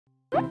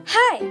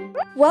Hi!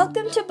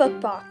 Welcome to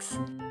Bookbox.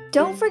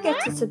 Don't forget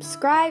to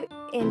subscribe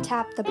and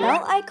tap the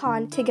bell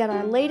icon to get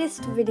our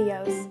latest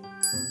videos.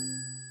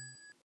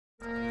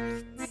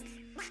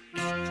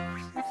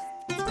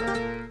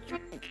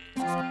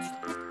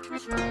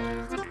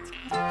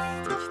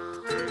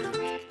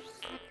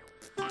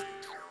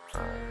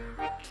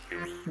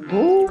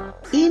 Bu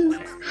in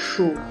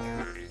Shu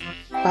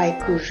by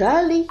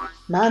Kuzhali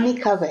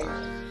Manikavel.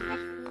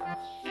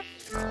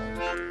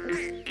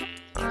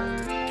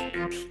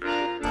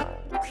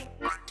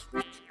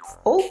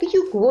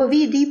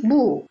 Vidi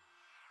bu.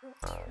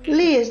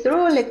 Li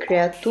drole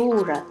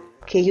kreatura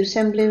che ju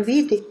semblem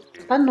vidi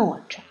pa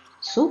nocha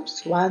sub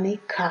swa-ney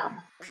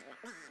cama.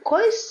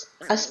 Koys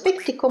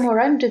aspekti como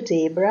oranje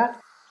zebra,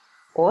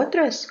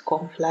 otres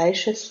com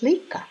flai-she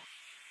slika.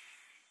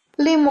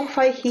 Li mok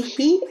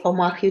chihi o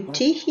mah-ye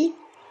chihi.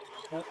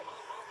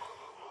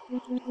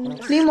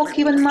 Li mok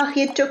iven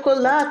mah-ye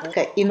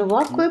chokolatka in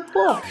vakue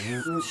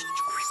posh.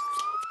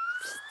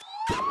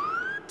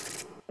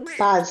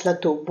 Pazla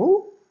to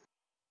bu.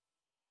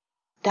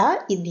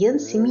 Da idien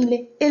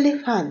simile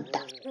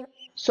elefanta.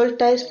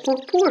 Solta es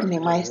purpur-ney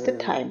meiste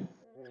time.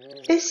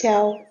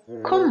 Esiau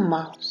com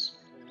mouse.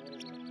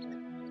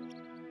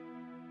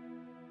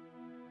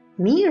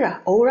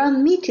 Meera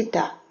oran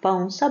mitita pa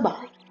un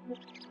sabah.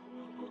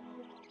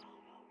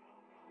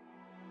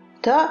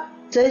 Da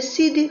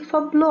sidi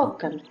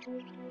fa-bloken.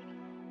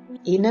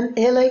 Inen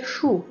elai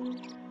shu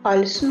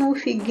al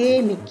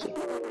snufi-gemi-ki.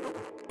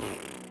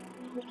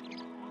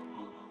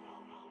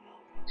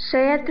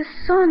 Шея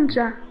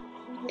сонджа.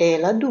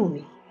 Ela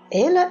dumi.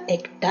 Ela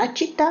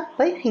ek-tachi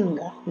vai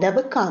hinga da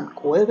bekan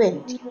ko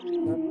eventi.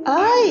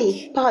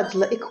 Ai,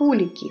 Pazla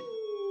ek-wuli-ki.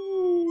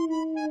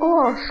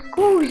 О,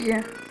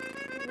 скузи.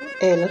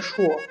 Ela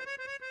shuo.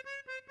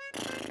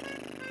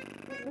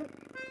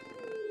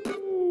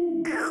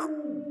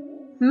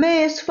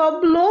 Mes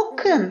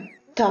fa-bloken,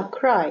 ta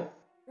cry.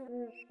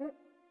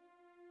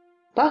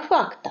 Pa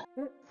facta,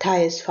 ta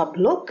es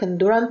fa-bloken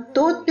durant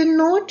tot de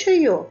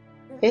noche yo.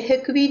 E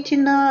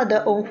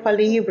nada un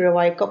fa-libre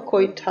vai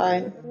kakoi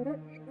time.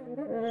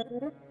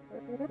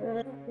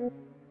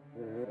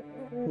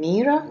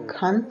 Meera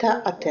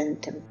canta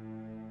attentem.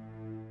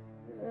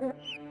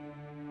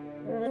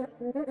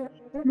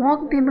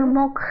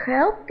 Mog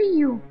help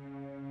you?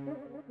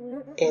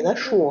 Ela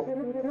shuo,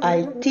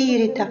 al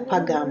tirita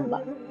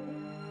pagamba.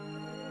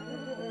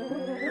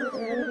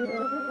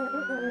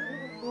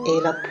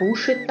 Ela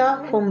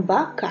pusheta from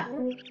baka.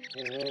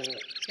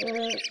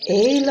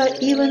 Ela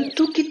iven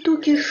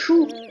tuki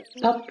shu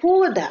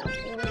papoda.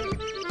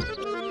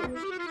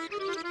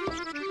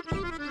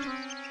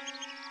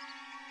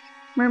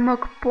 Мы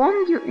мог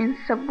помню in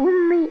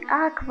sabunnej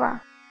aqua.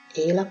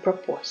 Ela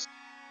propose.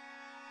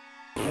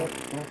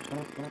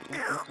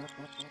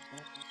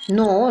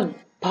 Non,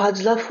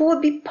 Pazla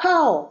fobi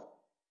pao.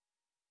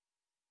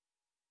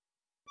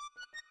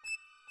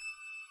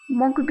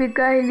 Мог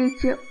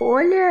бегайлите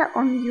olea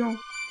on you?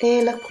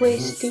 Ela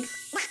questi.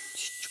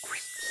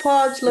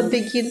 Pazla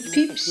begin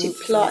pipsi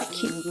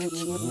plaki.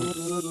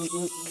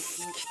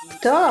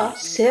 Da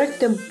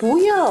certem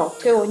pujao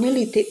te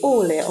onelite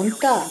ole on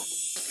ta.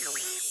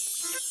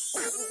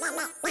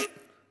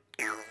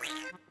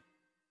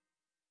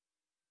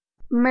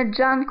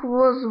 Меджанк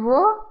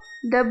возво,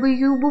 дабы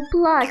юбу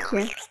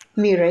плаки.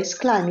 Meera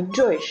exclami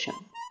joyșem.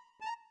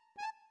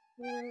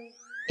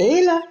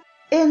 Ela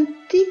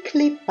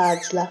enticli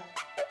Pazla.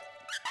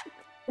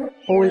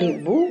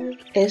 Ole bu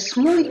es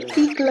mult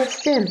ticla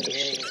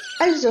sentiși.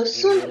 Also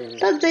sunt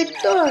tazai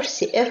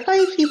torsi e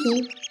fai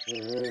chihi.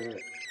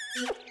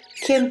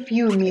 Kem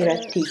piu Meera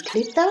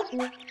ticlita,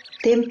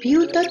 tem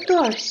piu ta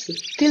torsi,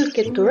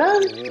 tilke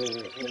turan.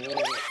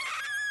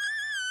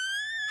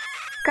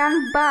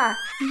 Canba,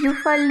 you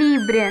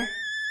fa-libre.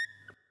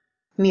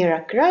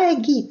 Meera craia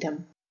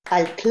gitem,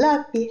 al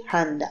clapi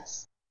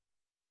handas.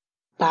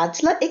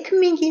 Pazla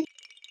ek-mihi.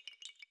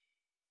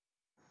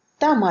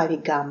 Tamavi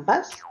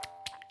gambas,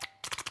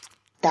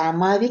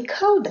 tamavi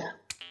cauda.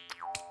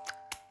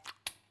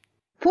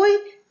 Poi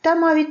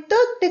tamavi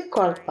tot de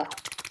corpa,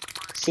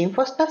 sin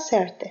fosta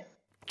certe.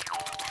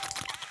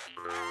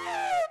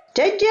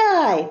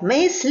 Giai,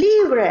 me es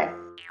libre!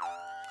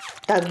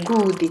 Ta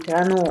gudit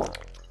rano,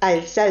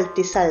 al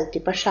salti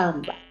pa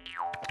shamba.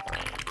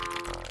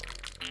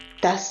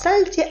 Ta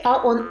salti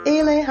a on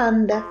ele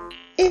handa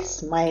e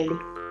smiley.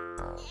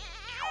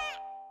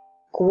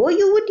 Quo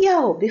you would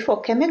yao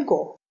before can me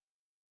go?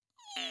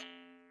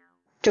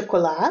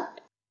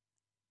 Chocolate?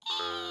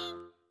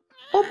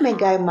 Op me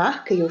gai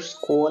marca your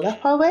skola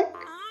favek?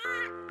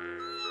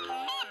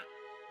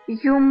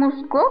 You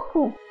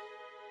musgoku?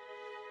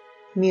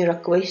 Meera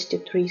questi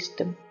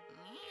tristem.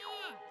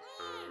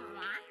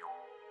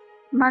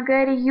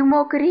 Magari you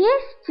mog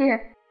resti?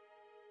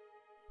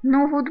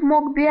 No would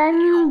mog be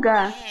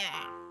amiga.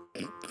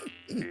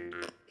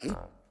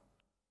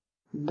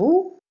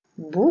 Bu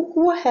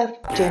quo have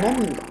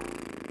genamiga.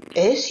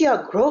 Es ja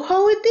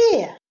grohau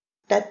idea,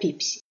 da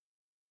pipsi.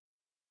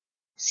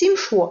 Sim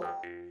shuo.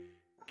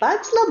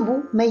 Pazla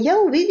bu me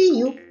jau vidi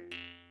ju.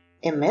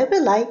 E me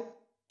velai.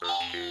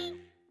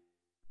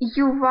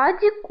 You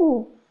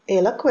vadi-ku?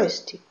 Ela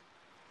questi.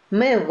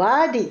 Me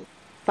vadi,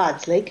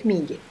 Pazla e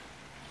kmigi.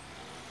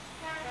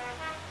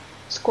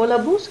 Skola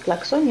bus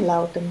klaksoni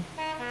lautem.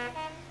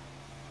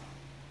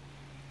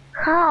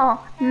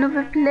 How? Nu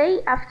we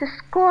play after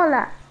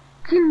skola.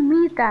 Din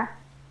mita.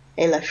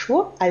 Ela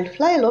šo al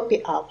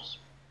flai-lopi aus.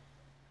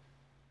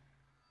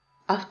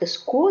 After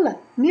skola,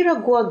 Meera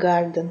go a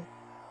garden.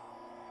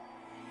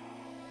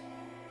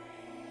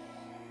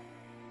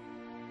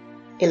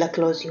 Ela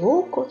close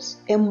ocos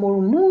e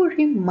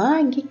murmuri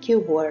mah-ye que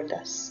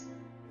wordas.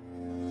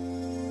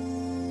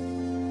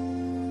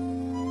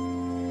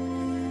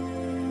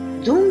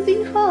 Zum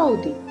vin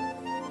faudi.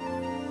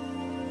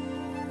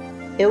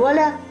 E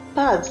olha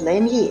Pazla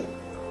e mah-ye.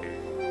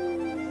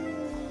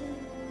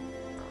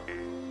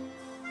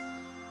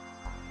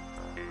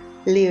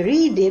 Le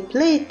ride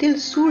play till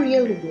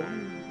surya lua.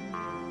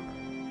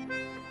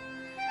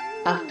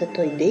 After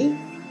toy day,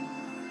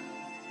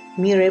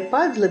 Meera e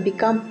Pazla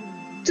become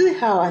too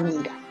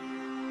amiga.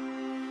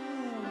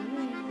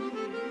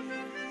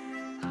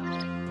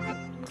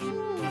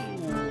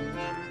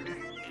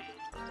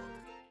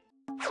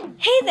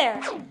 Hey there!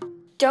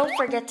 Don't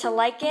forget to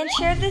like and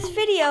share this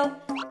video.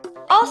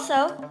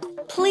 Also,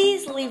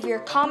 please leave your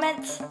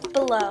comments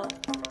below.